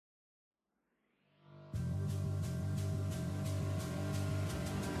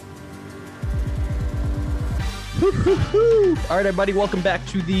Woo-hoo-hoo. All right, everybody, welcome back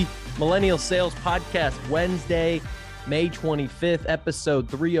to the Millennial Sales Podcast, Wednesday, May 25th, episode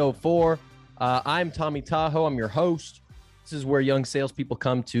 304. I'm Tommy Tahoe. I'm your host. This is where young salespeople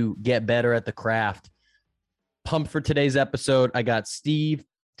come to get better at the craft. Pumped for today's episode. I got Steve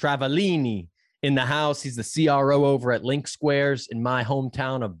Travaglini in the house. He's the CRO over at Link Squares in my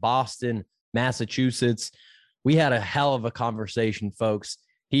hometown of Boston, Massachusetts. We had a hell of a conversation, folks.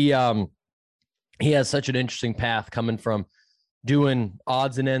 He has such an interesting path coming from doing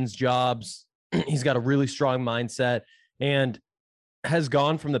odds and ends jobs. He's got a really strong mindset and has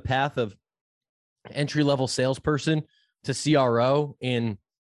gone from the path of entry-level salesperson to CRO in,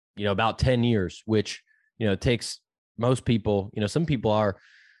 about 10 years, which, takes most people, some people are,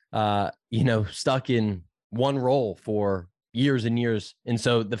 stuck in one role for years and years. And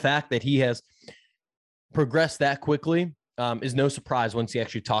so the fact that he has progressed that quickly is no surprise once you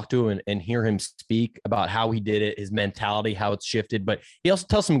actually talk to him and hear him speak about how he did it, his mentality, how it's shifted. But he also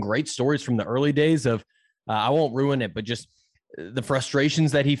tells some great stories from the early days of, I won't ruin it, but just the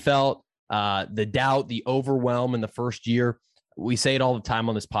frustrations that he felt, the doubt, the overwhelm in the first year. We say it all the time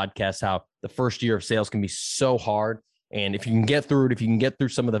on this podcast, how the first year of sales can be so hard. And if you can get through it, if you can get through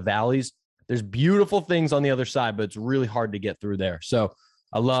some of the valleys, there's beautiful things on the other side, but it's really hard to get through there. So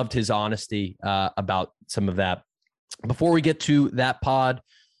I loved his honesty about some of that. Before we get to that pod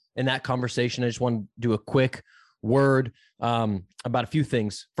and that conversation, I just want to do a quick word about a few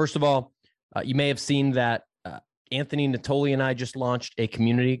things. First of all, you may have seen that Anthony Natoli and I just launched a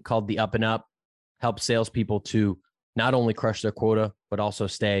community called The Up and Up, help salespeople to not only crush their quota, but also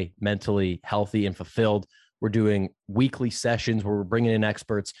stay mentally healthy and fulfilled. We're doing weekly sessions where we're bringing in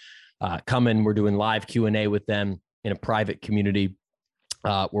experts, we're doing live Q&A with them in a private community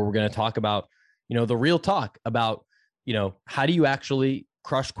where we're going to talk about, the real talk about, how do you actually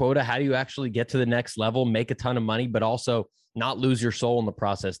crush quota? How do you actually get to the next level, make a ton of money, but also not lose your soul in the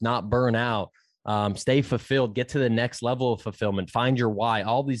process, not burn out, stay fulfilled, get to the next level of fulfillment, find your why,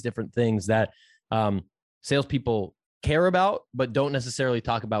 all these different things that salespeople care about, but don't necessarily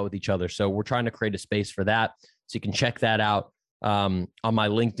talk about with each other. So we're trying to create a space for that. So you can check that out on my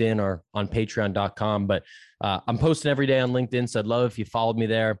LinkedIn or on patreon.com. But I'm posting every day on LinkedIn. So I'd love if you followed me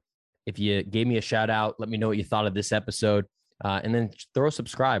there. If you gave me a shout out, let me know what you thought of this episode, and then throw a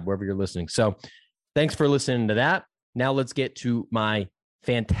subscribe wherever you're listening. So thanks for listening to that. Now let's get to my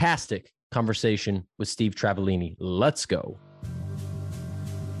fantastic conversation with Steve Travaglini. Let's go.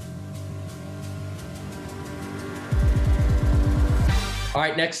 All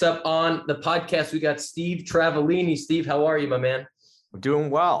right, next up on the podcast, we got Steve Travaglini. Steve, how are you, my man? I'm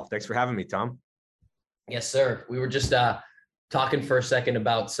doing well. Thanks for having me, Tom. Yes, sir. We were just talking for a second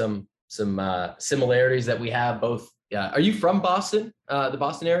about some similarities that we have both. Are you from Boston, the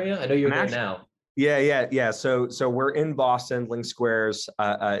Boston area? I know you're there now. Yeah. So we're in Boston. Link Squares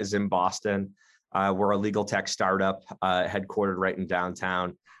is in Boston. We're a legal tech startup headquartered right in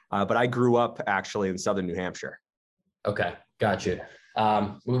downtown. But I grew up actually in Southern New Hampshire. Okay, gotcha.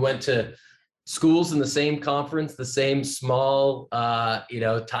 We went to schools in the same conference, the same small,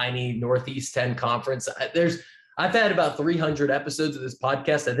 tiny Northeast 10 conference. I've had about 300 episodes of this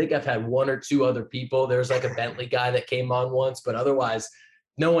podcast. I think I've had one or two other people. There's like a Bentley guy that came on once, but otherwise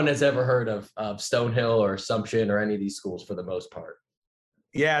no one has ever heard of Stonehill or Assumption or any of these schools for the most part.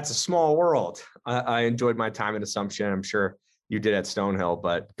 Yeah, it's a small world. I enjoyed my time at Assumption. I'm sure you did at Stonehill,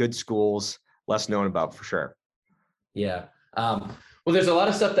 but good schools, less known about for sure. Yeah. Well, there's a lot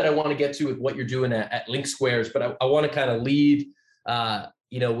of stuff that I want to get to with what you're doing at Link Squares, but I want to kind of lead,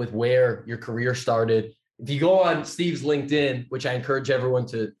 with where your career started. If you go on Steve's LinkedIn, which I encourage everyone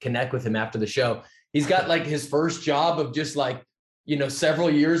to connect with him after the show, he's got like his first job of just like, several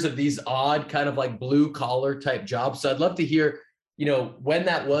years of these odd kind of like blue collar type jobs. So I'd love to hear, when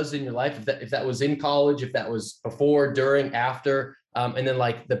that was in your life, if that was in college, if that was before, during, after, and then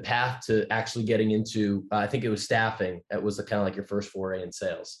like the path to actually getting into, I think it was staffing. That was kind of like your first foray in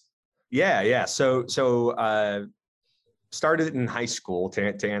sales. Yeah. So started in high school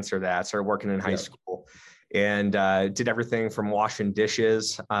to answer that. Started working in high school and did everything from washing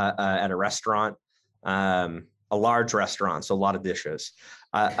dishes at a restaurant, a large restaurant, so a lot of dishes,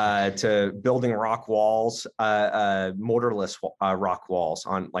 to building rock walls, mortarless rock walls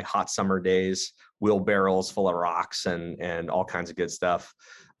on like hot summer days, wheelbarrows full of rocks and all kinds of good stuff,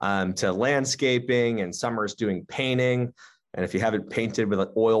 to landscaping and summers doing painting. And if you haven't painted with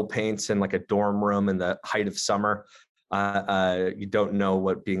like oil paints in like a dorm room in the height of summer, you don't know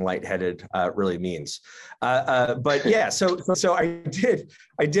what being lightheaded really means. But yeah, so I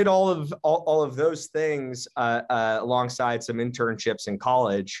did all of those things alongside some internships in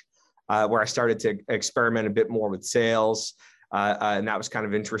college. where I started to experiment a bit more with sales. And that was kind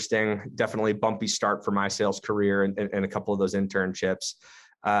of interesting. Definitely bumpy start for my sales career and a couple of those internships.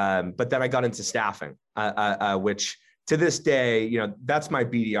 But then I got into staffing, which to this day, that's my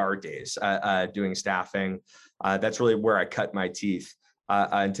BDR days, doing staffing. That's really where I cut my teeth.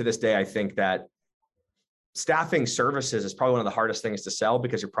 And to this day, I think that staffing services is probably one of the hardest things to sell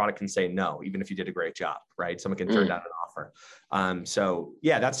because your product can say no, even if you did a great job, right? Someone can turn down an offer. So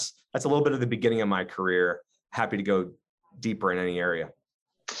yeah, that's a little bit of the beginning of my career. Happy to go deeper in any area.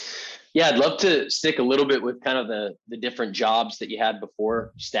 Yeah, I'd love to stick a little bit with kind of the different jobs that you had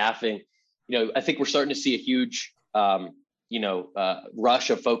before staffing. I think we're starting to see a huge, rush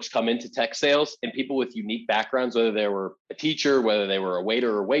of folks come into tech sales and people with unique backgrounds, whether they were a teacher, whether they were a waiter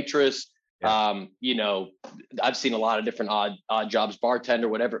or waitress. Yeah. I've seen a lot of different odd jobs, bartender,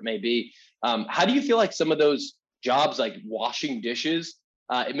 whatever it may be. How do you feel like some of those jobs, like washing dishes,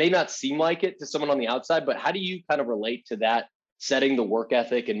 it may not seem like it to someone on the outside, but how do you kind of relate to that, setting the work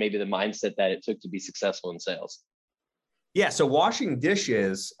ethic and maybe the mindset that it took to be successful in sales? Yeah. So washing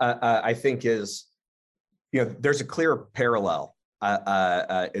dishes, I think is, there's a clear parallel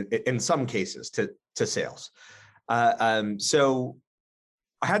in some cases to sales. So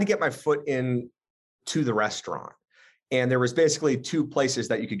I had to get my foot in to the restaurant. And there was basically two places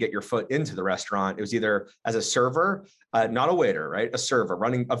that you could get your foot into the restaurant. It was either as a server, not a waiter, right? A server,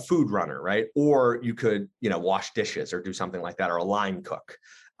 running a food runner, right? Or you could, wash dishes or do something like that, or a line cook,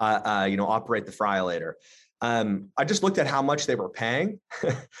 operate the fry-later. I just looked at how much they were paying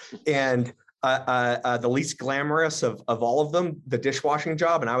and the least glamorous of all of them, the dishwashing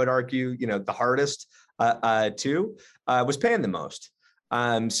job, and I would argue, the hardest too, was paying the most.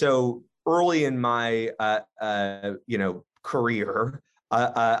 So early in my, career,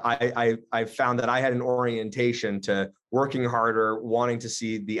 I found that I had an orientation to working harder, wanting to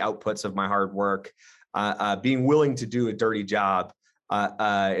see the outputs of my hard work, being willing to do a dirty job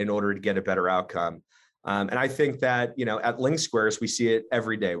in order to get a better outcome. And I think that, at LinkSquares, we see it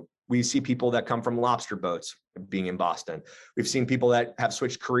every day. We see people that come from lobster boats being in Boston. We've seen people that have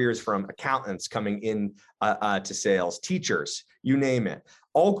switched careers from accountants coming in to sales, teachers, you name it.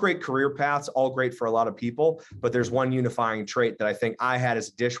 All great career paths, all great for a lot of people, but there's one unifying trait that I think I had as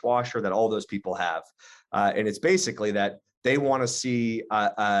a dishwasher that all those people have. And it's basically that they want to see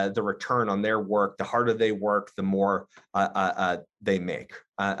the return on their work. The harder they work, the more they make.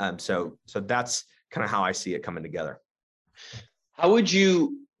 So that's kind of how I see it coming together. How would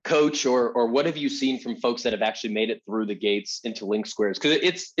you coach or what have you seen from folks that have actually made it through the gates into LinkSquares?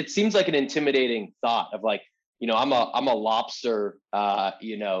 Because it seems like an intimidating thought of like, I'm a lobster,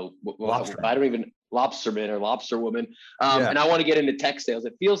 lobster. I don't even lobsterman or lobster woman. And I want to get into tech sales.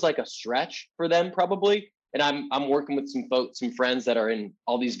 It feels like a stretch for them probably. And I'm working with some friends that are in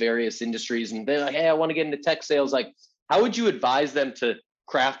all these various industries and they're like, hey, I want to get into tech sales. Like, how would you advise them to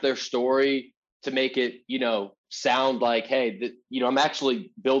craft their story to make it, sound like, hey, I'm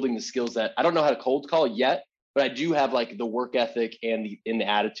actually building the skills that I don't know how to cold call yet, but I do have like the work ethic and the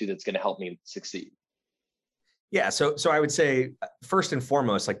attitude that's going to help me succeed. Yeah. So I would say first and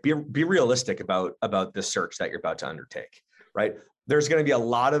foremost, like be realistic about this search that you're about to undertake, right? There's going to be a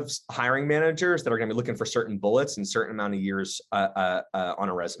lot of hiring managers that are going to be looking for certain bullets and certain amount of years on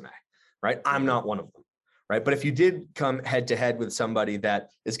a resume, right? I'm not one of them. Right. But if you did come head to head with somebody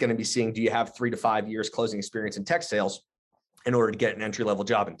that is going to be seeing, do you have 3 to 5 years closing experience in tech sales in order to get an entry level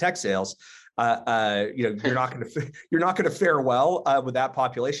job in tech sales, you're not going to fare well with that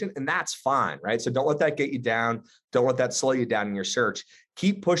population, and that's fine. Right. So don't let that get you down. Don't let that slow you down in your search.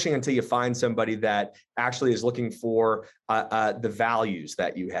 Keep pushing until you find somebody that actually is looking for the values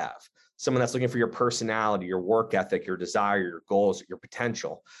that you have. Someone that's looking for your personality, your work ethic, your desire, your goals, your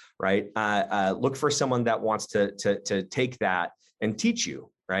potential, right? Look for someone that wants to take that and teach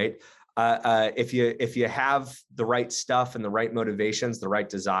you, right? If you have the right stuff and the right motivations, the right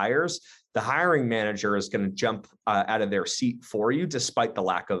desires, the hiring manager is going to jump out of their seat for you, despite the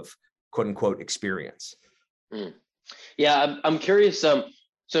lack of quote unquote experience. Yeah, I'm curious. So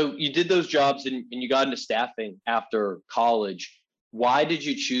you did those jobs and you got into staffing after college. Why did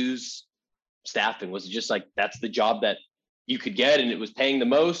you choose staffing? Was it just like that's the job that you could get and it was paying the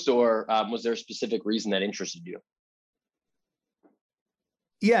most, or was there a specific reason that interested you?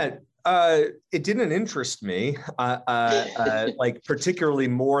 Yeah, it didn't interest me like particularly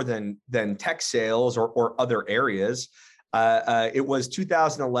more than tech sales or other areas. It was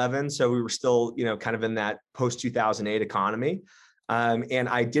 2011, so we were still kind of in that post 2008 economy, and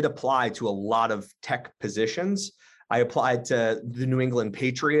I did apply to a lot of tech positions. I applied to the New England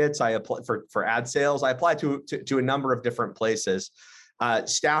Patriots. I applied for ad sales. I applied to a number of different places.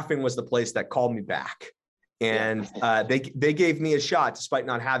 staffing was the place that called me back. And they gave me a shot despite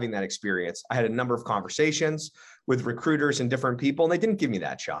not having that experience. I had a number of conversations with recruiters and different people, and they didn't give me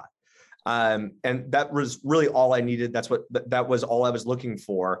that shot. And that was really all I needed. That was all I was looking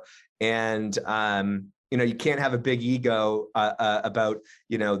for. And you can't have a big ego about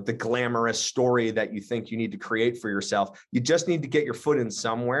the glamorous story that you think you need to create for yourself. You just need to get your foot in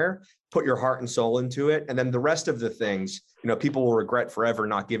somewhere, put your heart and soul into it, and then the rest of the things, people will regret forever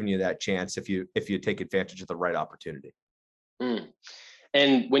not giving you that chance if you take advantage of the right opportunity.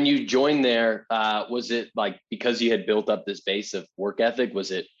 And when you joined there, was it like because you had built up this base of work ethic?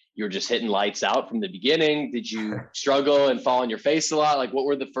 Was it you were just hitting lights out from the beginning? Did you struggle and fall on your face a lot? Like, what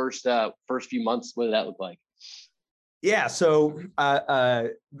were the first few months? What did that look like? Yeah, so I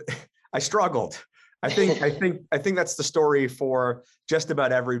struggled. I think that's the story for just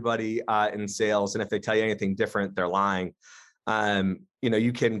about everybody in sales. And if they tell you anything different, they're lying.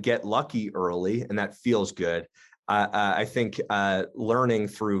 You can get lucky early, and that feels good. I think learning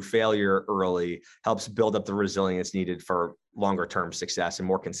through failure early helps build up the resilience needed for longer term success and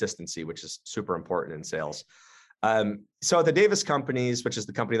more consistency, which is super important in sales. So at the Davis Companies, which is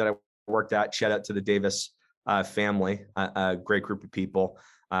the company that I worked at, shout out to the Davis family, a great group of people.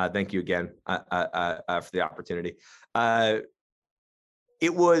 Thank you again for the opportunity.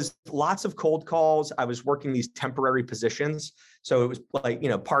 It was lots of cold calls. I was working these temporary positions. So it was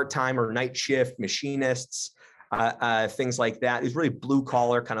like, part-time or night shift machinists, things like that. It was really blue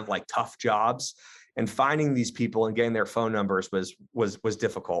collar, kind of like tough jobs, and finding these people and getting their phone numbers was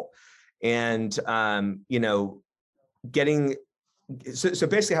difficult. And, so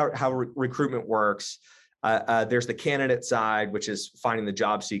basically how recruitment works, there's the candidate side, which is finding the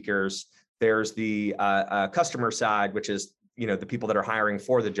job seekers. There's the customer side, which is the people that are hiring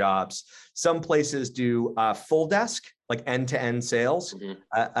for the jobs. Some places do full desk, like end-to-end sales.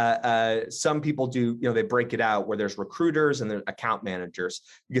 Some people do, they break it out where there's recruiters and there's account managers.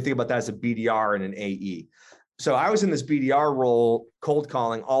 You can think about that as a BDR and an AE. So I was in this BDR role, cold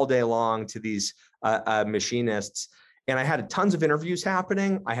calling all day long to these machinists, and I had tons of interviews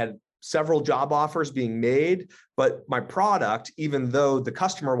happening. I had several job offers being made, but my product, even though the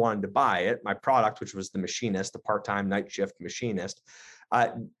customer wanted to buy it, my product, which was the machinist, the part-time night shift machinist,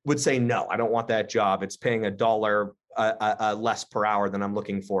 would say, no, I don't want that job. It's paying $1 less per hour than I'm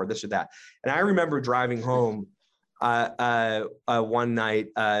looking for, this or that. And I remember driving home one night,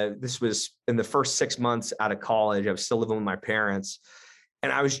 this was in the first 6 months out of college. I was still living with my parents.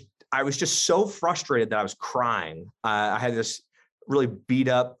 And I was just so frustrated that I was crying. I had this really beat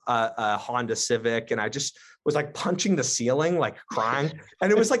up Honda Civic, and I just was like punching the ceiling, like crying.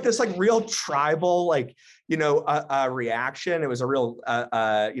 And it was like this like real tribal, reaction. It was a real,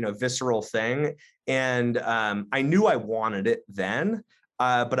 visceral thing. And I knew I wanted it then,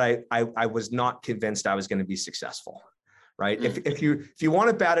 but I was not convinced I was going to be successful. Right. If you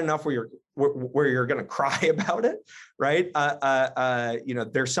want it bad enough where you're going to cry about it, right.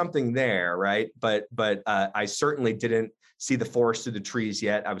 There's something there. Right. But I certainly didn't see the forest through the trees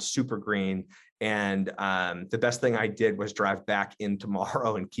yet. I was super green. And the best thing I did was drive back in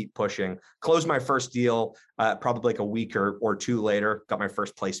tomorrow and keep pushing. Closed my first deal probably like a week or two later, got my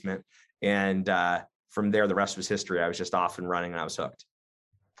first placement. And from there, the rest was history. I was just off and running and I was hooked.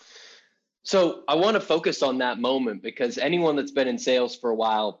 So I want to focus on that moment, because anyone that's been in sales for a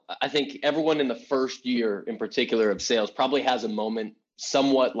while, I think everyone in the first year in particular of sales probably has a moment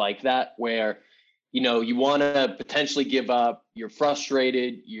somewhat like that, where you want to potentially give up, you're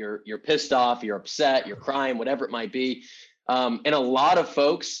frustrated, you're pissed off, you're upset, you're crying, whatever it might be. And a lot of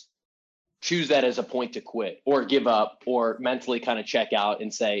folks choose that as a point to quit or give up or mentally kind of check out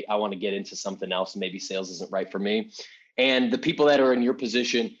and say, I want to get into something else. Maybe sales isn't right for me. And the people that are in your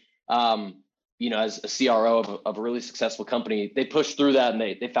position, as a CRO of a really successful company, they pushed through that and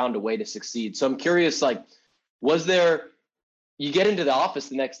they found a way to succeed. So I'm curious, you get into the office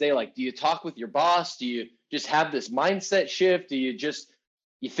the next day, do you talk with your boss? Do you just have this mindset shift? Do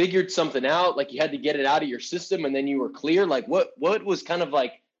you figured something out? You had to get it out of your system and then you were clear? What was kind of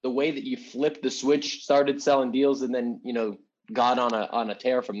the way that you flipped the switch, started selling deals, and then, got on a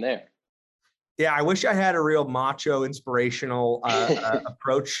tear from there? Yeah, I wish I had a real macho, inspirational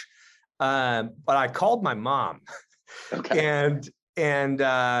approach. But I called my mom. Okay. And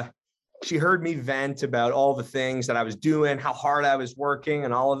she heard me vent about all the things that I was doing, how hard I was working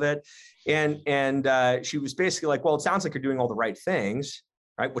and all of it. And she was basically like, well, it sounds like you're doing all the right things,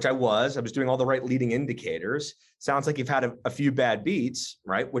 right? Which I was doing all the right leading indicators. Sounds like you've had a few bad beats,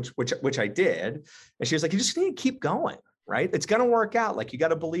 right? Which I did. And she was like, you just need to keep going, right? It's going to work out. You got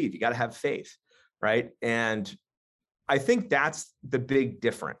to believe, you got to have faith. Right. And I think that's the big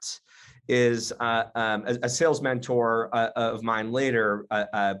difference. Is a sales mentor of mine later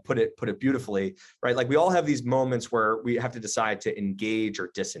put it beautifully, right? Like we all have these moments where we have to decide to engage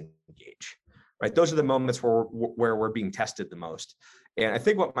or disengage, right? Those are the moments where we're being tested the most. And I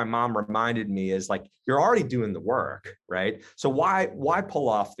think what my mom reminded me is like, you're already doing the work, right? So why pull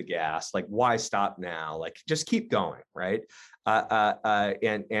off the gas? Like, why stop now? Like, just keep going, right?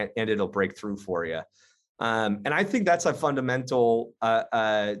 And it'll break through for you. And I think that's a fundamental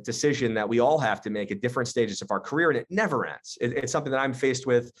decision that we all have to make at different stages of our career, and it never ends. It's something that I'm faced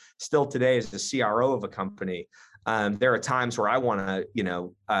with still today as the CRO of a company. There are times where I want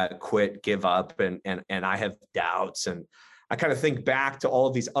to, quit, give up, and I have doubts, and I kind of think back to all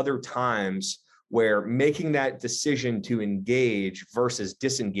of these other times where making that decision to engage versus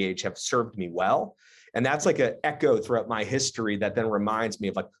disengage have served me well. And that's like an echo throughout my history that then reminds me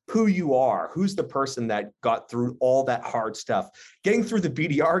of like who you are, who's the person that got through all that hard stuff. Getting through the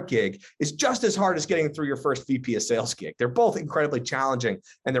BDR gig is just as hard as getting through your first VP of sales gig. They're both incredibly challenging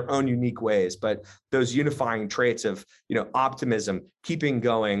in their own unique ways, but those unifying traits of, optimism, keeping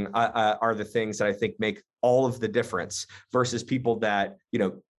going are the things that I think make all of the difference versus people that,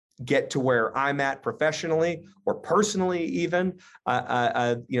 get to where I'm at professionally or personally, even,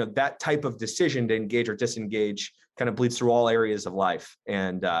 that type of decision to engage or disengage kind of bleeds through all areas of life.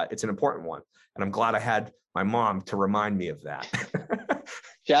 And it's an important one. And I'm glad I had my mom to remind me of that.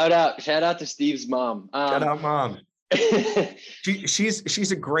 Shout out to Steve's mom. Shout out, Mom.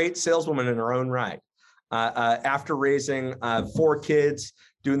 She's a great saleswoman in her own right. After raising 4 kids,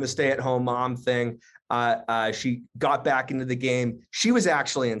 doing the stay-at-home mom thing, she got back into the game. She was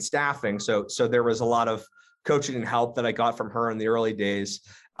actually in staffing, so there was a lot of coaching and help that I got from her in the early days.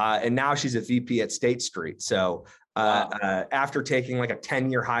 And now she's a VP at State Street. So after taking like a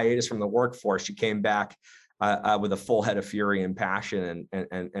 10-year hiatus from the workforce, she came back with a full head of fury and passion,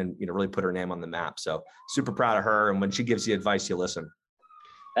 and really put her name on the map. So super proud of her. And when she gives you advice, you listen.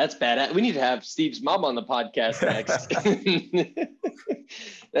 That's bad. We need to have Steve's mom on the podcast next.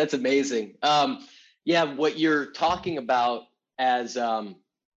 That's amazing. What you're talking about as,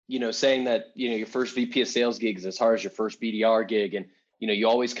 saying that, your first VP of sales gig is as hard as your first BDR gig. And, you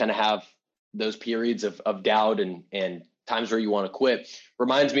always kind of have those periods of doubt and times where you want to quit.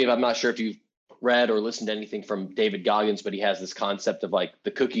 Reminds me of, I'm not sure if you've read or listened to anything from David Goggins, but he has this concept of like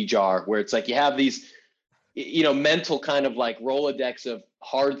the cookie jar, where it's like you have these, mental kind of like Rolodex of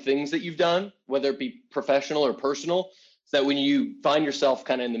hard things that you've done, whether it be professional or personal, so that when you find yourself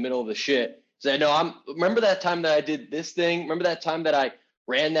kind of in the middle of the shit, say, no, remember that time that I did this thing? Remember that time that I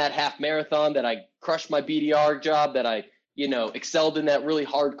ran that half marathon, that I crushed my BDR job, that I, excelled in that really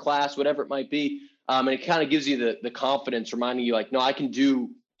hard class, whatever it might be. And it kind of gives you the confidence, reminding you like, no, I can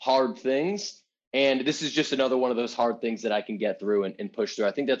do hard things. And this is just another one of those hard things that I can get through and push through.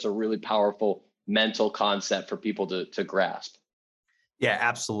 I think that's a really powerful mental concept for people to grasp. Yeah,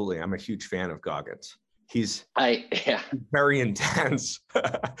 absolutely. I'm a huge fan of Goggins. He's very intense.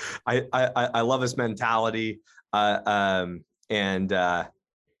 I love his mentality. And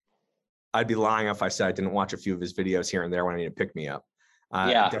I'd be lying if I said I didn't watch a few of his videos here and there when I need to pick me up.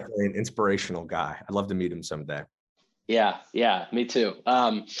 Definitely an inspirational guy. I'd love to meet him someday. Yeah, me too.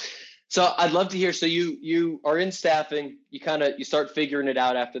 So I'd love to hear, so you are in staffing, you start figuring it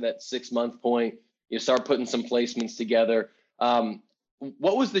out after that 6-month point, you start putting some placements together.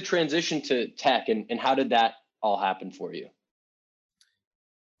 What was the transition to tech, and how did that all happen for you?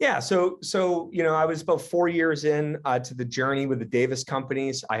 Yeah, so I was about 4 years in to the journey with the Davis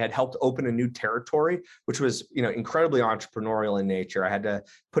companies. I had helped open a new territory, which was incredibly entrepreneurial in nature. I had to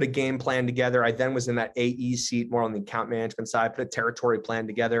put a game plan together. I then was in that AE seat, more on the account management side, put a territory plan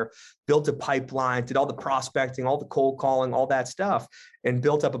together, built a pipeline, did all the prospecting, all the cold calling, all that stuff, and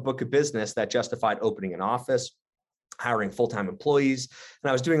built up a book of business that justified opening an office, hiring full-time employees. And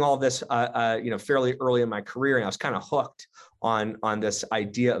I was doing all this, fairly early in my career, and I was kind of hooked on this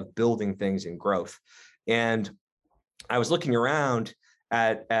idea of building things and growth. And I was looking around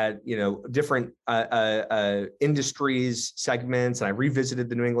at different industries, segments, and I revisited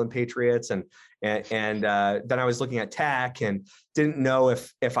the New England Patriots, and then I was looking at tech and didn't know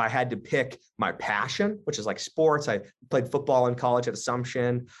if I had to pick my passion, which is like sports. I played football in college at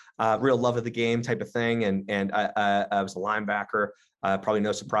Assumption, real love of the game type of thing, and I was a linebacker. Probably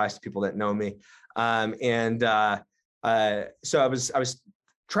no surprise to people that know me. So I was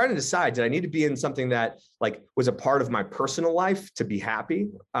trying to decide, did I need to be in something that like was a part of my personal life to be happy,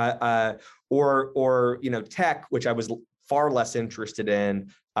 or tech, which I was far less interested in,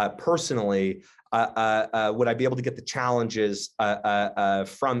 personally, would I be able to get the challenges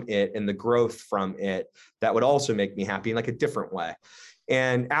from it and the growth from it that would also make me happy in like a different way?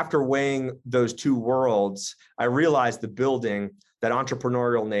 And after weighing those two worlds, I realized the building, that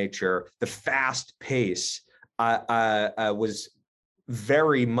entrepreneurial nature, the fast pace was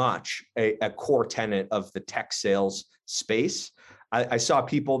very much a core tenet of the tech sales space. I saw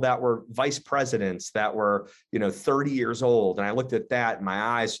people that were vice presidents that were, 30 years old. And I looked at that and my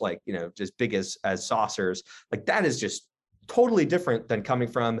eyes like, just big as saucers. Like that is just totally different than coming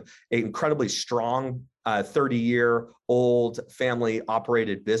from an incredibly strong 30-year-old family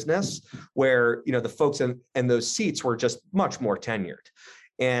operated business where, the folks in those seats were just much more tenured.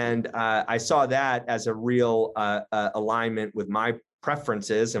 And I saw that as a real alignment with my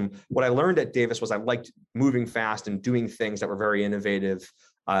preferences. And what I learned at Davis was I liked moving fast and doing things that were very innovative.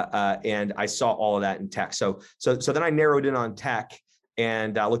 And I saw all of that in tech. So then I narrowed in on tech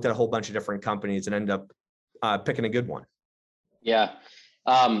and looked at a whole bunch of different companies and ended up picking a good one. Yeah.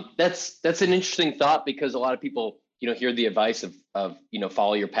 That's an interesting thought because a lot of people, hear the advice of,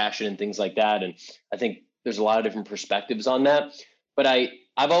 follow your passion and things like that. And I think there's a lot of different perspectives on that, but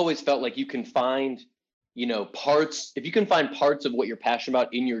I've always felt like you can find, if you can find parts of what you're passionate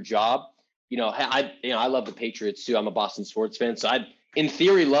about in your job, I love the Patriots too. I'm a Boston sports fan. So I'd in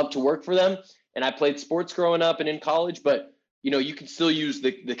theory love to work for them. And I played sports growing up and in college, but you can still use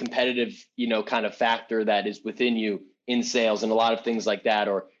the competitive, kind of factor that is within you in sales and a lot of things like that,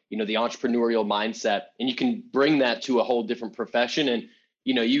 or, the entrepreneurial mindset, and you can bring that to a whole different profession. And,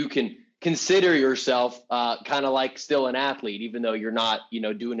 you can consider yourself kind of like still an athlete, even though you're not,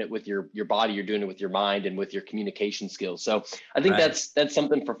 doing it with your body, you're doing it with your mind and with your communication skills. So I think Right. that's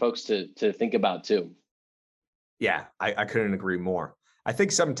something for folks to think about too. Yeah, I couldn't agree more. I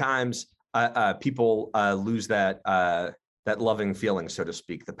think sometimes people lose that loving feeling, so to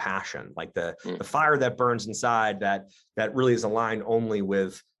speak, the passion, like the fire that burns inside that really is aligned only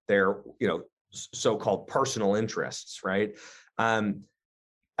with their, so-called personal interests, right?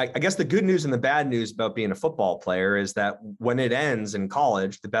 I guess the good news and the bad news about being a football player is that when it ends in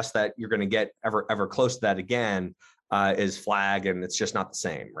college, the best that you're going to get ever close to that again is flag, and it's just not the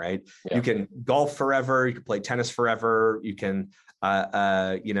same, right? Yeah. You can golf forever, you can play tennis forever, you can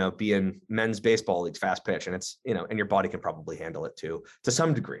be in men's baseball leagues, fast pitch, and it's, and your body can probably handle it too, to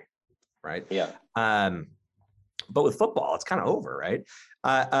some degree, right? Yeah. But with football, it's kind of over, right?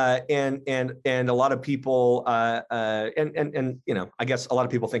 And a lot of people, I guess a lot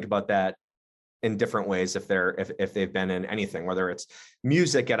of people think about that in different ways if they've been in anything, whether it's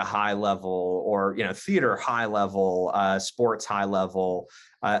music at a high level or theater high level, sports high level,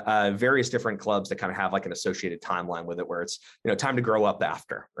 various different clubs that kind of have like an associated timeline with it, where it's time to grow up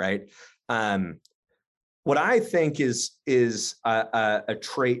after, right? What I think is a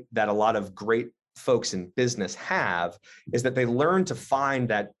trait that a lot of great folks in business have is that they learn to find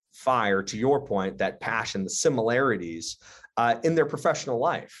that fire, to your point, that passion, the similarities in their professional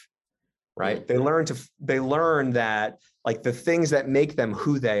life. Right. They learn that like the things that make them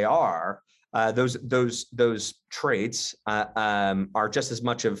who they are, those traits are just as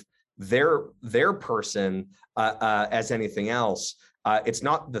much of their person as anything else. It's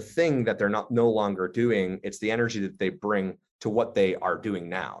not the thing that they're no longer doing. It's the energy that they bring to what they are doing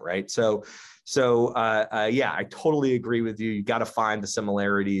now. Right. So yeah, I totally agree with you. You got to find the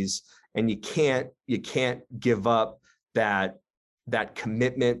similarities, and you can't give up that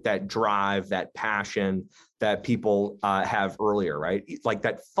commitment, that drive, that passion that people have earlier, right? Like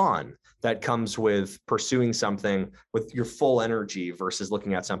that fun that comes with pursuing something with your full energy versus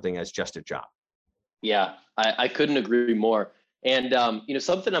looking at something as just a job. Yeah, I couldn't agree more. And,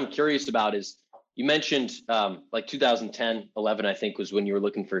 something I'm curious about is you mentioned like 2010, 11, I think was when you were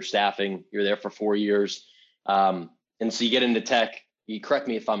looking for staffing. You were there for 4 years. And so you get into tech. You correct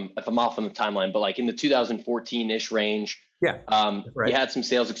me if I'm off on the timeline, but like in the 2014-ish range, yeah, right. You had some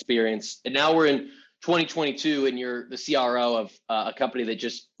sales experience, and now we're in 2022, and you're the CRO of a company that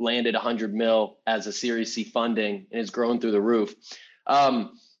just landed 100 mil as a Series C funding and is growing through the roof.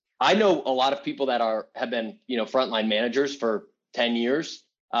 I know a lot of people that have been frontline managers for 10 years,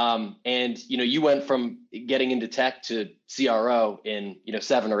 and you went from getting into tech to CRO in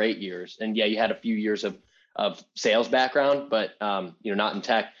 7 or 8 years, and yeah, you had a few years of sales background, but not in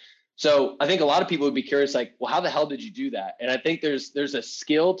tech. So I think a lot of people would be curious, like, well, how the hell did you do that? And I think there's a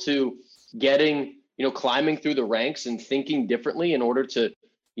skill to getting, climbing through the ranks and thinking differently in order to,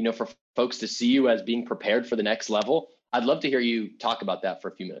 for folks to see you as being prepared for the next level. I'd love to hear you talk about that for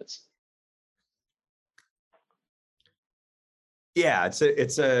a few minutes. Yeah, it's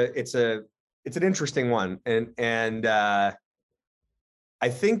an interesting one, and I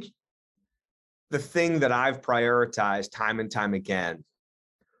think the thing that I've prioritized time and time again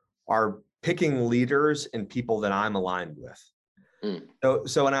are picking leaders and people that I'm aligned with.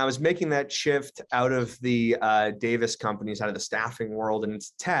 So when I was making that shift out of the Davis companies, out of the staffing world and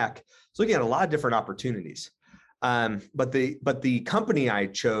into tech, I was looking at a lot of different opportunities. But the company I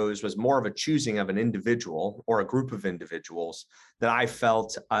chose was more of a choosing of an individual or a group of individuals that I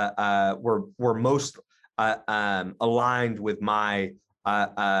felt were most aligned with my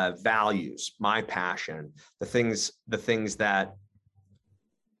values, my passion, the things that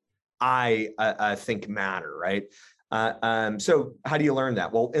I think matter, right? So how do you learn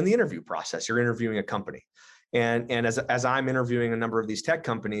that? Well, in the interview process, you're interviewing a company. And as I'm interviewing a number of these tech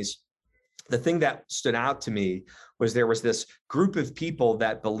companies, the thing that stood out to me was there was this group of people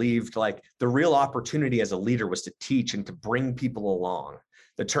that believed like the real opportunity as a leader was to teach and to bring people along.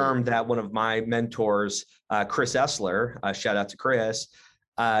 The term that one of my mentors, Chris Essler, shout out to Chris,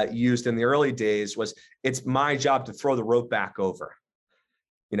 used in the early days was, it's my job to throw the rope back over.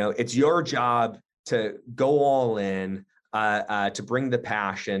 It's your job to go all in, to bring the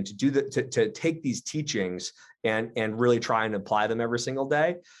passion, to take these teachings and really try and apply them every single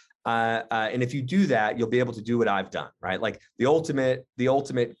day. And if you do that, you'll be able to do what I've done, right? Like the ultimate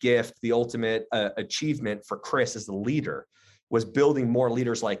gift, the ultimate achievement for Chris as the leader was building more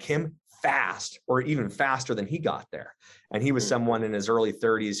leaders like him fast, or even faster than he got there. And he was someone in his early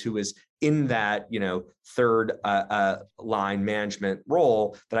 30s who was in that, third line management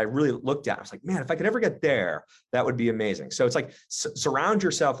role that I really looked at. I was like, man, if I could ever get there, that would be amazing. So it's like, surround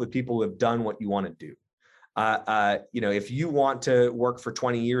yourself with people who have done what you want to do. If you want to work for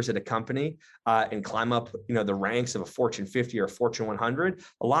 20 years at a company and climb up, the ranks of a Fortune 50 or Fortune 100,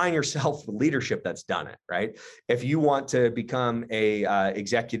 align yourself with leadership that's done it, right? If you want to become a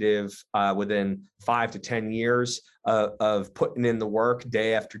executive within 5 to 10 years of putting in the work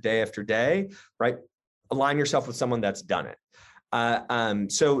day after day after day, right? Align yourself with someone that's done it.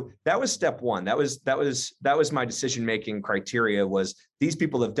 So that was step one. That was my decision-making criteria, was these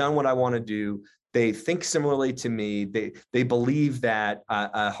people have done what I want to do. They think similarly to me. They believe that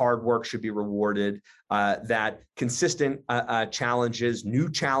hard work should be rewarded, that consistent challenges, new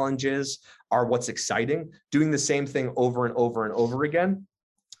challenges are what's exciting. Doing the same thing over and over and over again,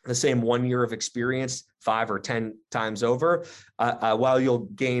 the same 1 year of experience 5 or 10 times over, while you'll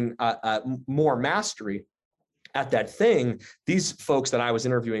gain more mastery at that thing. These folks that I was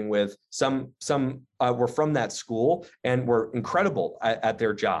interviewing with, some were from that school and were incredible at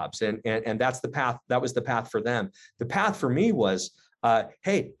their jobs. And that's the path. That was the path for them. The path for me was,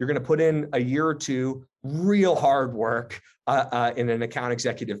 hey, you're going to put in a year or two, real hard work in an account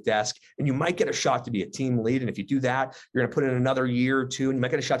executive desk, and you might get a shot to be a team lead. And if you do that, you're going to put in another year or two, and you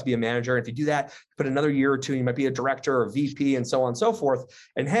might get a shot to be a manager. And if you do that, put another year or two, you might be a director or VP, and so on and so forth.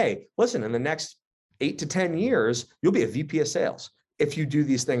 And hey, listen, in the next 8 to 10 years, you'll be a VP of sales if you do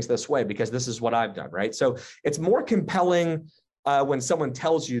these things this way, because this is what I've done, right? So it's more compelling when someone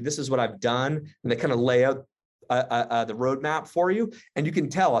tells you this is what I've done, and they kind of lay out the roadmap for you, and you can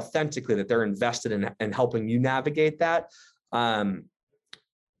tell authentically that they're invested in helping you navigate that.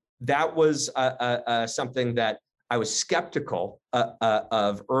 That was something that I was skeptical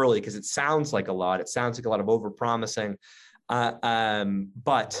of early, because it sounds like a lot. It sounds like a lot of overpromising,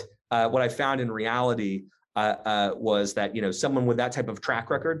 but what I found in reality was that, someone with that type of track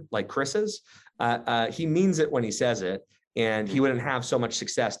record, like Chris's, he means it when he says it, and he wouldn't have so much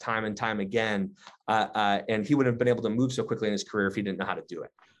success time and time again, and he wouldn't have been able to move so quickly in his career if he didn't know how to do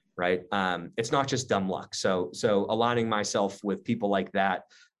it, right? It's not just dumb luck. So aligning myself with people like that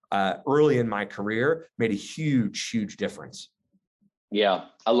early in my career made a huge, huge difference. Yeah,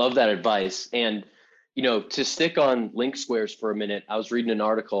 I love that advice. And to stick on LinkSquares for a minute, I was reading an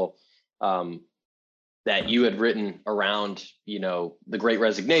article that you had written around, the Great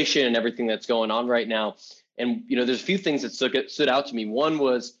Resignation and everything that's going on right now. And, there's a few things that stood out to me. One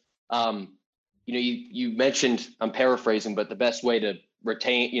was, you mentioned, I'm paraphrasing, but the best way to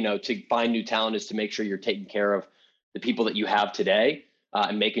retain, to find new talent is to make sure you're taking care of the people that you have today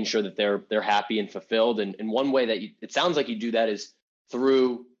and making sure that they're happy and fulfilled. And one way that it sounds like you do that is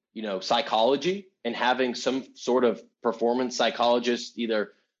through, psychology, and having some sort of performance psychologist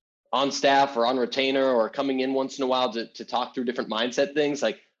either on staff or on retainer or coming in once in a while to talk through different mindset things.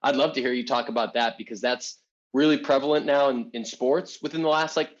 Like, I'd love to hear you talk about that, because that's really prevalent now in sports within the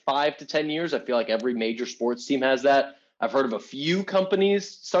last 5 to 10 years. I feel like every major sports team has that. I've heard of a few companies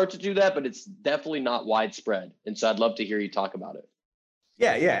start to do that, but it's definitely not widespread. And so I'd love to hear you talk about it.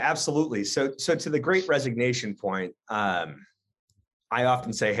 Yeah, absolutely. So to the Great Resignation point, I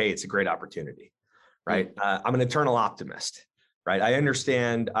often say, hey, it's a great opportunity, right? I'm an eternal optimist. right? I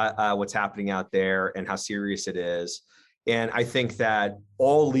understand what's happening out there and how serious it is. And I think that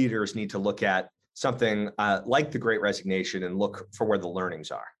all leaders need to look at something like the Great Resignation and look for where the learnings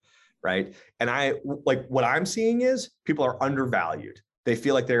are, right? And what I'm seeing is people are undervalued. They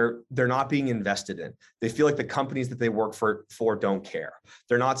feel like they're not being invested in. They feel like the companies that they work for don't care.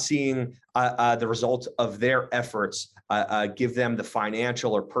 They're not seeing the result of their efforts give them the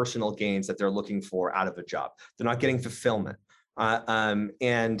financial or personal gains that they're looking for out of a job. They're not getting fulfillment.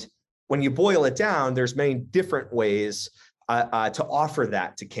 And when you boil it down, there's many different ways to offer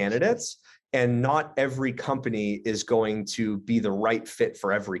that to candidates. And not every company is going to be the right fit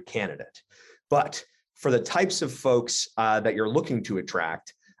for every candidate. But for the types of folks that you're looking to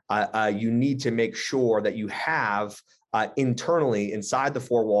attract, you need to make sure that you have internally inside the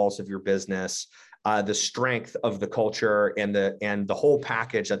four walls of your business the strength of the culture and the whole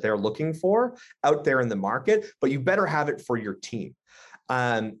package that they're looking for out there in the market. But you better have it for your team.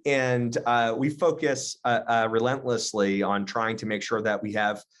 And we focus relentlessly on trying to make sure that we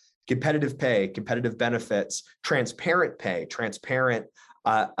have competitive pay, competitive benefits, transparent pay, transparent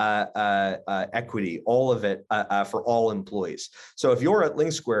equity, all of it for all employees. So if you're at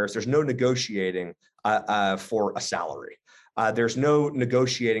LinkSquares, there's no negotiating for a salary. There's no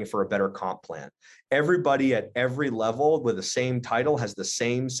negotiating for a better comp plan. Everybody at every level with the same title has the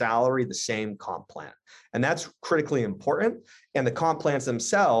same salary, the same comp plan. And that's critically important. And the comp plans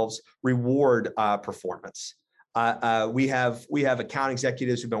themselves reward performance. We have account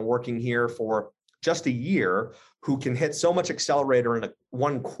executives who've been working here for just a year who can hit so much accelerator in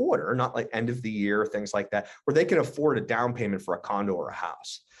one quarter, not like end of the year, things like that, where they can afford a down payment for a condo or a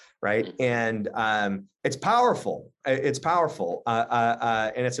house, right? And it's powerful. It's powerful,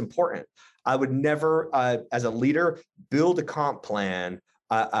 and it's important. I would never, as a leader, build a comp plan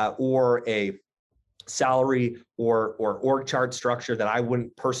or a salary or org chart structure that I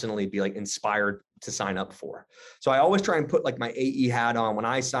wouldn't personally be like inspired to sign up for. So I always try and put like my AE hat on. When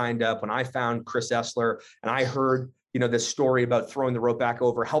I signed up, when I found Chris Essler and I heard, this story about throwing the rope back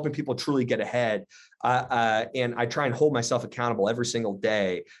over, helping people truly get ahead. And I try and hold myself accountable every single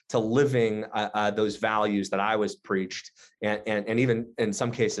day to living those values that I was preached and even in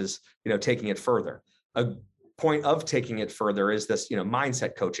some cases, taking it further. A point of taking it further is this,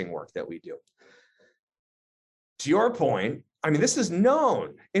 mindset coaching work that we do. To your point, I mean, this is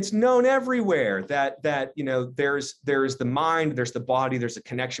known. It's known everywhere that there's the mind, there's the body, there's a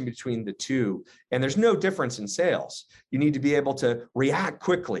connection between the two, and there's no difference in sales. You need to be able to react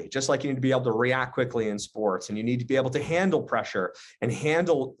quickly, just like you need to be able to react quickly in sports, and you need to be able to handle pressure and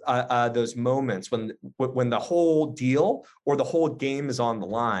handle those moments when the whole deal or the whole game is on the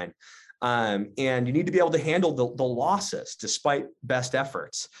line. And you need to be able to handle the losses despite best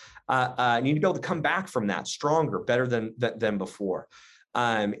efforts. You need to be able to come back from that stronger, better than before.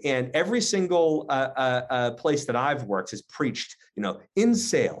 And every single place that I've worked has preached, in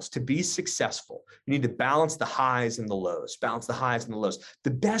sales, to be successful, you need to balance the highs and the lows,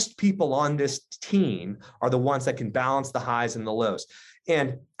 The best people on this team are the ones that can balance the highs and the lows.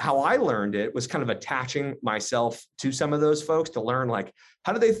 And how I learned it was kind of attaching myself to some of those folks to learn, like,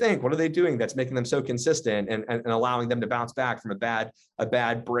 how do they think? What are they doing that's making them so consistent and allowing them to bounce back from a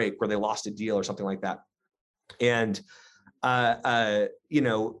bad break where they lost a deal or something like that? And, there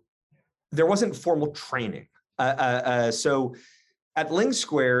wasn't formal training. So at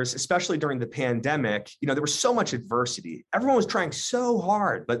LinkSquares, especially during the pandemic, there was so much adversity. Everyone was trying so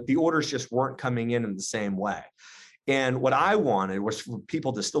hard, but the orders just weren't coming in the same way. And what I wanted was for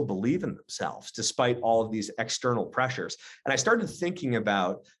people to still believe in themselves despite all of these external pressures. And I started thinking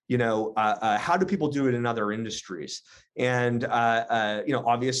about, how do people do it in other industries? And,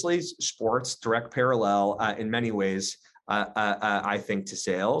 obviously sports, direct parallel in many ways, I think, to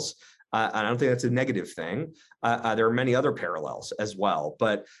sales. I don't think that's a negative thing. There are many other parallels as well.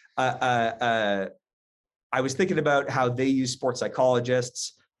 But I was thinking about how they use sports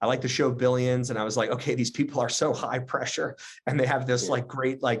psychologists. I like the show Billions, and I was like, okay, these people are so high pressure, and they have this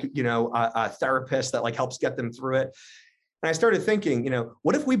great therapist that helps get them through it. And I started thinking,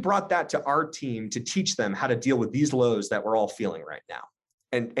 what if we brought that to our team to teach them how to deal with these lows that we're all feeling right now,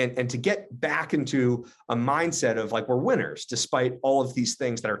 and to get back into a mindset of we're winners despite all of these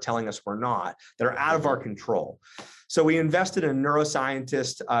things that are telling us we're not, that are out of our control. So we invested in a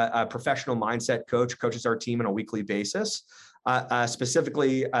neuroscientist, a professional mindset coach, coaches our team on a weekly basis.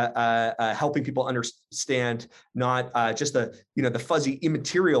 Specifically helping people understand not just the fuzzy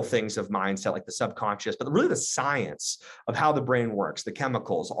immaterial things of mindset like the subconscious, but really the science of how the brain works, the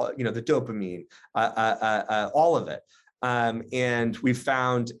chemicals, the dopamine, all of it. And we've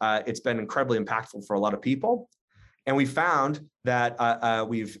found it's been incredibly impactful for a lot of people. And we found that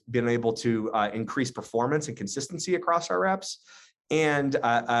we've been able to increase performance and consistency across our reps. And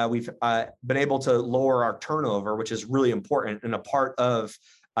we've been able to lower our turnover, which is really important. And a part of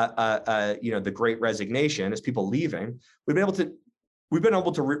the Great Resignation is people leaving. We've been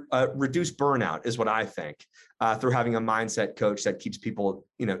able to reduce burnout, is what I think, through having a mindset coach that keeps people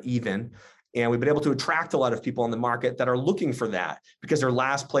even. And we've been able to attract a lot of people on the market that are looking for that because their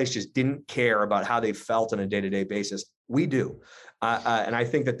last place just didn't care about how they felt on a day-to-day basis. We do. And I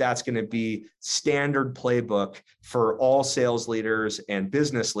think that that's going to be standard playbook for all sales leaders and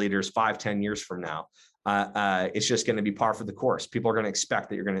business leaders 5-10 years from now. It's just going to be par for the course. People are going to expect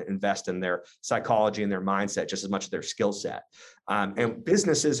that you're going to invest in their psychology and their mindset just as much as their skill set. And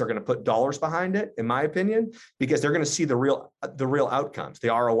businesses are going to put dollars behind it, in my opinion, because they're going to see the real outcomes. The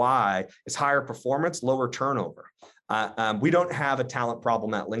ROI is higher performance, lower turnover. We don't have a talent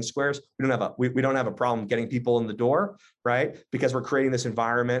problem at LinkSquares. We don't have a problem getting people in the door, right? Because we're creating this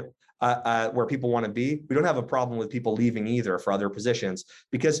environment where people want to be. We don't have a problem with people leaving either for other positions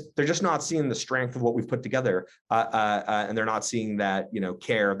because they're just not seeing the strength of what we've put together, and they're not seeing that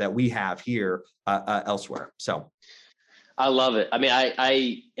care that we have here elsewhere. So, I love it. I mean,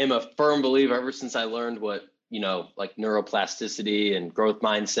 I am a firm believer ever since I learned what like neuroplasticity and growth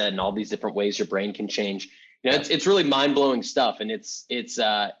mindset and all these different ways your brain can change. It's really mind blowing stuff, and it's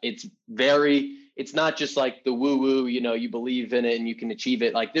not just like the woo woo. You believe in it and you can achieve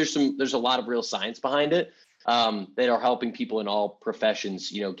it. Like there's a lot of real science behind it that are helping people in all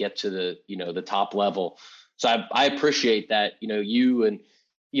professions, get to the top level. So I appreciate that. You and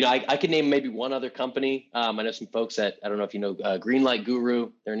I could name maybe one other company. I know some folks that I don't know if Greenlight Guru.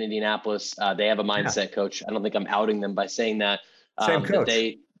 They're in Indianapolis. They have a mindset coach. I don't think I'm outing them by saying that. Same coach.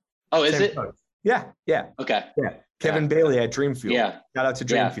 Is it? Coach. Yeah. Okay. Yeah. Kevin Bailey at Dreamfield. Yeah. Shout out to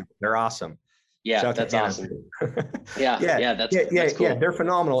Dreamfield. Yeah. They're awesome. Yeah, that's awesome. That's cool. Yeah, they're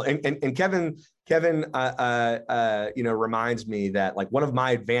phenomenal. And Kevin, reminds me that like one of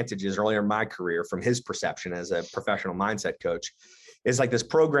my advantages earlier in my career from his perception as a professional mindset coach is like this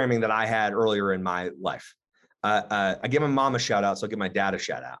programming that I had earlier in my life. I give my mom a shout out, so I'll give my dad a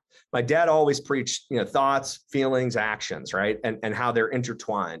shout out. My dad always preached, thoughts, feelings, actions, right? And how they're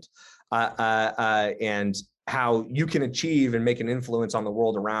intertwined. And how you can achieve and make an influence on the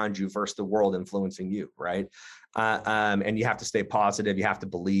world around you versus the world influencing you, right? And you have to stay positive. You have to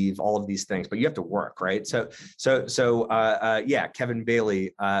believe all of these things, but you have to work, right? So, Kevin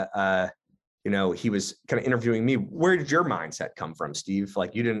Bailey, he was kind of interviewing me. Where did your mindset come from, Steve?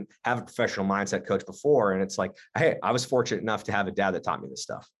 Like you didn't have a professional mindset coach before. And it's like, hey, I was fortunate enough to have a dad that taught me this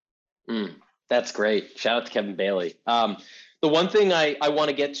stuff. That's great. Shout out to Kevin Bailey. The one thing I want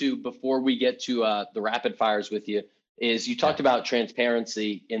to get to before we get to the rapid fires with you is you talked about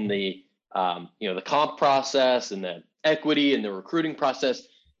transparency in the the comp process and the equity and the recruiting process.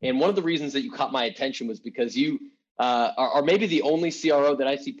 And one of the reasons that you caught my attention was because you are maybe the only CRO that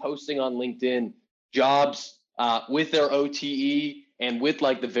I see posting on LinkedIn jobs with their OTE and with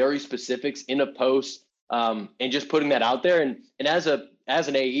like the very specifics in a post and just putting that out there. And as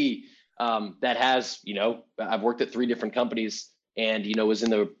an AE, that has, I've worked at 3 different companies and, was in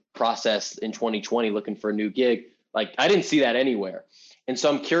the process in 2020 looking for a new gig. Like I didn't see that anywhere. And so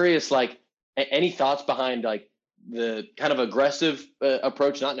I'm curious, like any thoughts behind like the kind of aggressive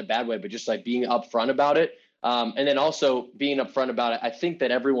approach, not in a bad way, but just like being upfront about it. And then also being upfront about it. I think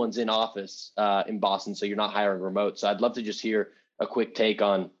that everyone's in office in Boston, so you're not hiring remote. So I'd love to just hear a quick take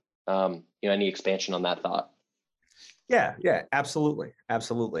on, any expansion on that thought. Yeah, absolutely.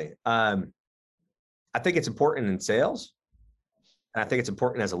 I think it's important in sales, and I think it's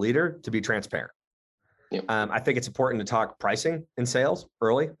important as a leader to be transparent. Yep. I think it's important to talk pricing in sales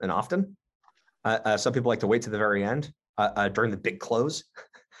early and often. Some people like to wait to the very end during the big close.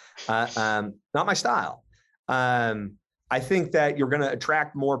 Not my style. I think that you're going to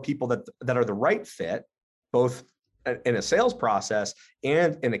attract more people that are the right fit, both in a sales process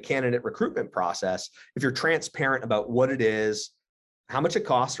and in a candidate recruitment process, if you're transparent about what it is, how much it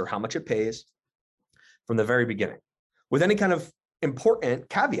costs or how much it pays from the very beginning, with any kind of important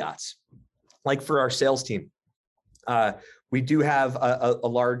caveats. Like for our sales team, we do have a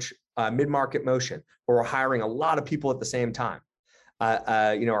large mid-market motion where we're hiring a lot of people at the same time.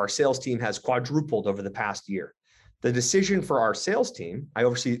 Our sales team has quadrupled over the past year. The decision for our sales team, I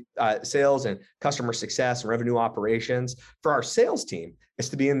oversee sales and customer success and revenue operations. For our sales team is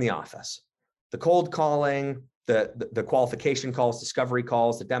to be in the office. The cold calling, the qualification calls, discovery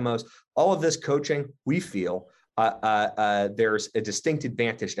calls, the demos, all of this coaching, we feel there's a distinct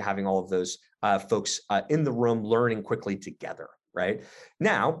advantage to having all of those folks in the room learning quickly together, right?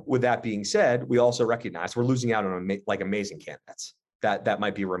 Now, with that being said, we also recognize we're losing out on amazing candidates that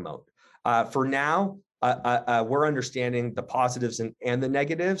might be remote. For now, we're understanding the positives and the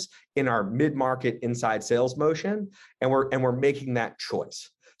negatives in our mid-market inside sales motion, and we're making that choice.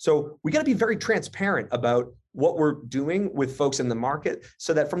 So we got to be very transparent about what we're doing with folks in the market,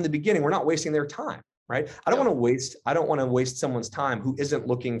 so that from the beginning we're not wasting their time. Right? I don't want to waste someone's time who isn't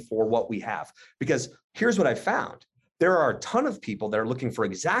looking for what we have, because here's what I found. There are a ton of people that are looking for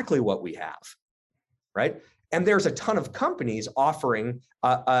exactly what we have, right? And there's a ton of companies offering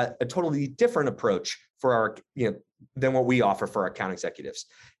a totally different approach for our, than what we offer for our account executives.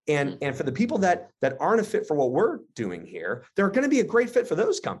 And for the people that aren't a fit for what we're doing here, they're going to be a great fit for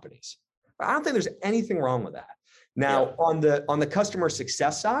those companies. I don't think there's anything wrong with that. Now, on the customer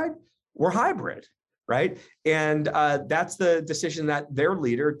success side, we're hybrid. Right. And that's the decision that their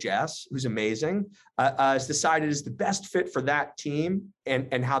leader, Jess, who's amazing, has decided is the best fit for that team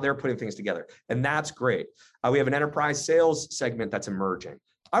and how they're putting things together. And that's great. We have an enterprise sales segment that's emerging.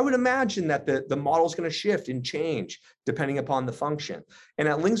 I would imagine that the model is going to shift and change depending upon the function. And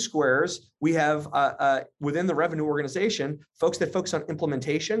at LinkSquares, we have within the revenue organization, folks that focus on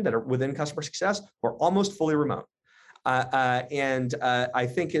implementation that are within customer success or almost fully remote. And I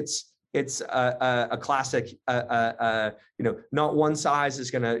think it's a classic, not one size is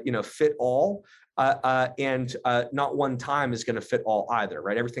going to, fit all, and not one time is going to fit all either,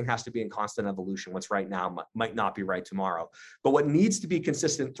 right? Everything has to be in constant evolution. What's right now might not be right tomorrow. But what needs to be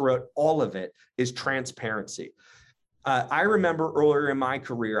consistent throughout all of it is transparency. I remember earlier in my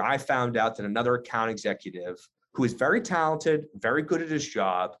career, I found out that another account executive who is very talented, very good at his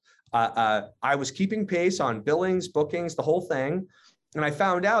job, I was keeping pace on billings, bookings, the whole thing. And I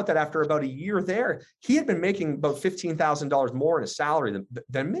found out that after about a year there, he had been making about $15,000 more in his salary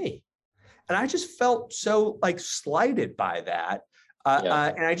than me. And I just felt so slighted by that.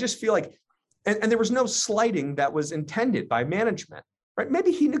 And I just feel like, and there was no slighting that was intended by management, right?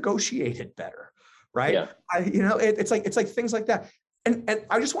 Maybe he negotiated better, right? Yeah. It's like things like that. And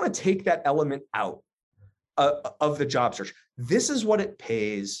I just want to take that element out of the job search. This is what it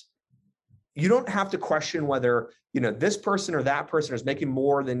pays. You don't have to question whether, this person or that person is making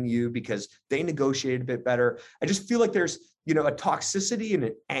more than you because they negotiated a bit better. I just feel like there's, a toxicity and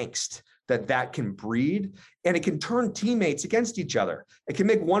an angst that can breed, and it can turn teammates against each other. It can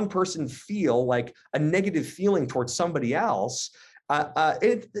make one person feel like a negative feeling towards somebody else.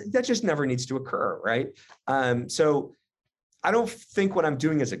 That just never needs to occur, right? So I don't think what I'm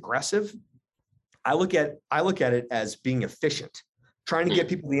doing is aggressive. I look at it as being efficient. Trying to get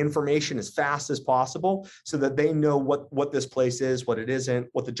people the information as fast as possible so that they know what this place is, what it isn't,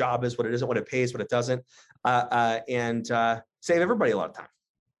 what the job is, what it isn't, what it pays, what it doesn't, and save everybody a lot of time.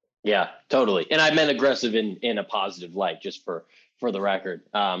 Yeah, totally. And I meant aggressive in a positive light, just for the record.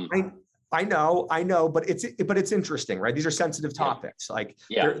 I know, but it's interesting, right? These are sensitive topics.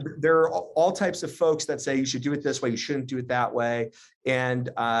 There are all types of folks that say you should do it this way, you shouldn't do it that way,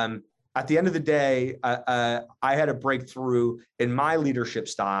 and at the end of the day, I had a breakthrough in my leadership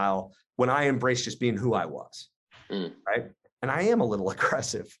style when I embraced just being who I was, right? And I am a little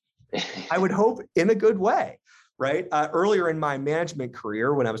aggressive. I would hope in a good way, right? Earlier in my management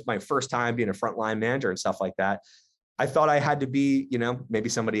career, when I was my first time being a frontline manager and stuff like that, I thought I had to be, maybe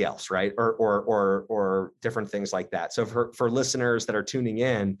somebody else, right? Or different things like that. So for listeners that are tuning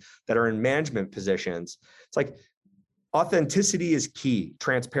in that are in management positions, it's like, authenticity is key.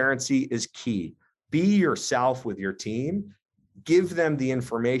 Transparency is key. Be yourself with your team. Give them the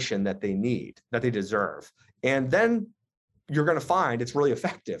information that they need, that they deserve. And then you're going to find it's really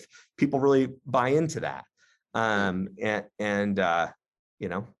effective. People really buy into that. For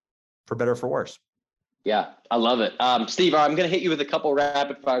better or for worse. Yeah, I love it. Steve, I'm going to hit you with a couple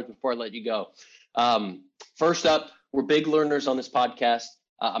rapid fires before I let you go. First up, we're big learners on this podcast.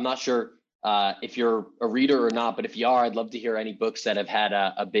 I'm not sure if you're a reader or not, but if you are, I'd love to hear any books that have had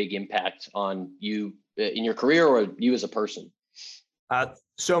a big impact on you in your career or you as a person.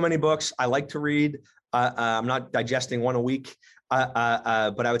 So many books. I like to read. I'm not digesting one a week, but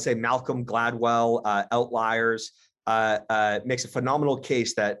I would say Malcolm Gladwell, Outliers, makes a phenomenal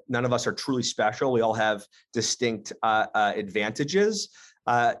case that none of us are truly special. We all have distinct advantages.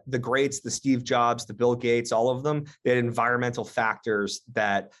 The greats, the Steve Jobs, the Bill Gates, all of them, they had environmental factors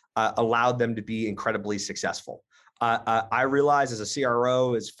that allowed them to be incredibly successful. I realized as a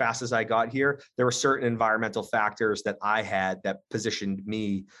CRO, as fast as I got here, there were certain environmental factors that I had that positioned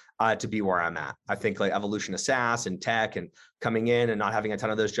me to be where I'm at. I think like evolution of SaaS and tech and coming in and not having a ton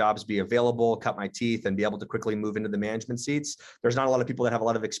of those jobs be available, cut my teeth and be able to quickly move into the management seats. There's not a lot of people that have a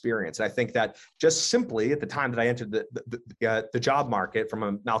lot of experience. And I think that just simply at the time that I entered the job market from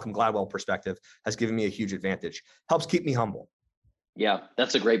a Malcolm Gladwell perspective has given me a huge advantage. Helps keep me humble. Yeah,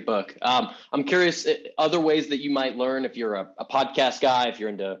 that's a great book. I'm curious, other ways that you might learn if you're a podcast guy, if you're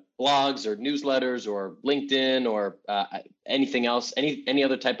into blogs or newsletters or LinkedIn or anything else, any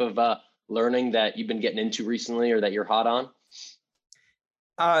other type of learning that you've been getting into recently or that you're hot on?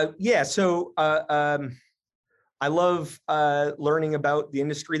 Yeah, so I love learning about the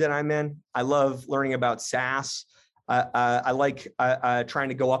industry that I'm in. I love learning about SaaS. I like trying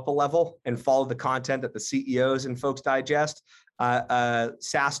to go up a level and follow the content that the CEOs and folks digest.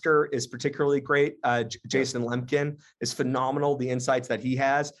 SaaStr is particularly great. Jason Lemkin is phenomenal. The insights that he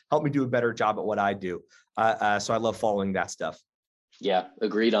has help me do a better job at what I do. So I love following that stuff. Yeah,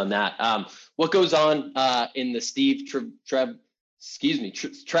 agreed on that. What goes on in the Steve Travellini?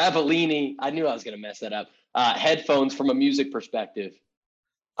 I knew I was going to mess that up. Headphones from a music perspective.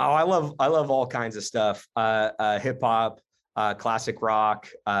 Oh, I love all kinds of stuff. Hip hop, classic rock,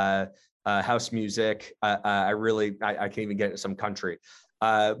 house music. I can't even get into some country.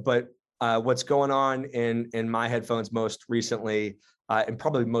 But what's going on in my headphones most recently, and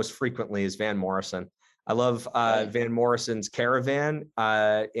probably most frequently, is Van Morrison. I love Van Morrison's Caravan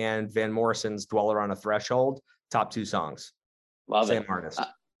and Van Morrison's Dweller on a Threshold. Top two songs. Same artist.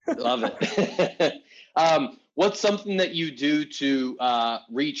 Love it. What's something that you do to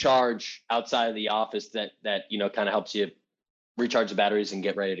recharge outside of the office that kind of helps you recharge the batteries and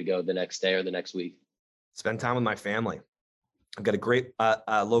get ready to go the next day or the next week? Spend time with my family. I've got a great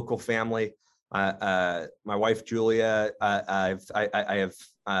local family. My wife Julia. I have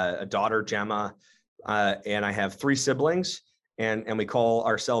a daughter Gemma, and I have 3 siblings. And we call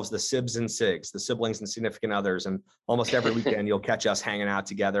ourselves the Sibs and Sigs, the siblings and significant others. And almost every weekend you'll catch us hanging out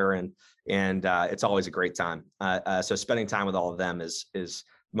together, and it's always a great time. So spending time with all of them is the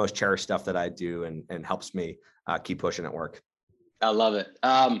most cherished stuff that I do, and helps me keep pushing at work. I love it.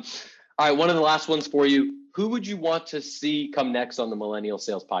 All right, one of the last ones for you. Who would you want to see come next on the Millennial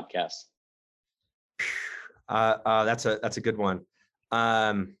Sales Podcast? That's a good one.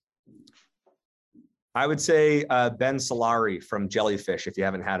 I would say Ben Solari from Jellyfish, if you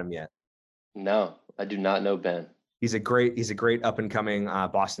haven't had him yet. No, I do not know Ben. He's a great up and coming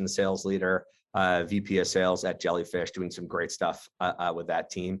Boston sales leader, VP of sales at Jellyfish, doing some great stuff with that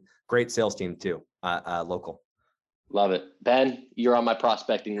team. Great sales team too, local. Love it. Ben, you're on my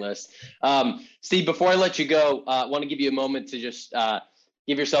prospecting list. Steve, before I let you go, I want to give you a moment to just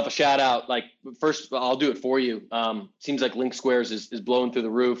give yourself a shout out. Like, first, I'll do it for you. Seems like LinkSquares is blowing through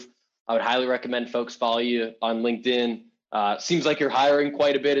the roof. I would highly recommend folks follow you on LinkedIn. Seems like you're hiring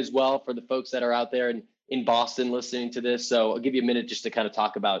quite a bit as well for the folks that are out there in Boston listening to this. So I'll give you a minute just to kind of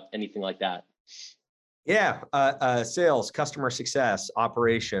talk about anything like that. Yeah. Sales, customer success,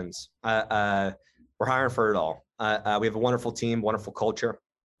 operations. We're hiring for it all. We have a wonderful team, wonderful culture.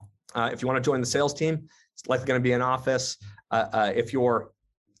 If you want to join the sales team, it's likely going to be in office. If you're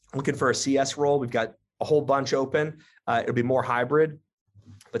looking for a CS role, we've got a whole bunch open. It'll be more hybrid,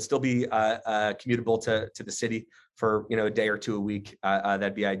 but still be commutable to the city for a day or two a week.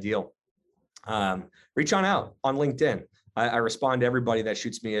 That'd be ideal. Reach on out on LinkedIn. I respond to everybody that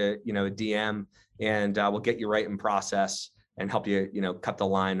shoots me a DM, and we'll get you right in process and help you cut the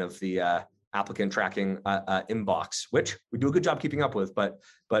line of the applicant tracking inbox, which we do a good job keeping up with. But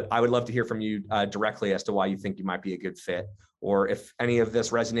I would love to hear from you directly as to why you think you might be a good fit, or if any of this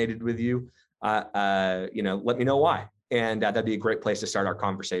resonated with you. Let me know why. And that'd be a great place to start our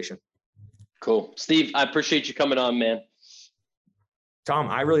conversation. Cool. Steve, I appreciate you coming on, man. Tom,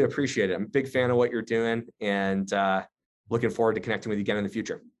 I really appreciate it. I'm a big fan of what you're doing, and looking forward to connecting with you again in the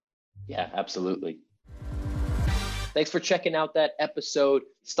future. Yeah, absolutely. Thanks for checking out that episode.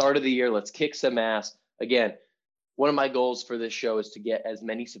 Start of the year. Let's kick some ass. Again, one of my goals for this show is to get as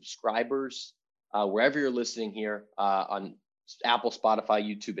many subscribers wherever you're listening here on Apple, Spotify,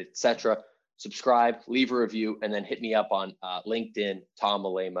 YouTube, etc. Subscribe, leave a review, and then hit me up on LinkedIn, Tom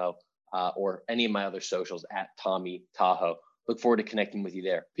Alemo, or any of my other socials at Tommy Tahoe. Look forward to connecting with you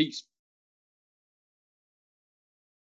there. Peace.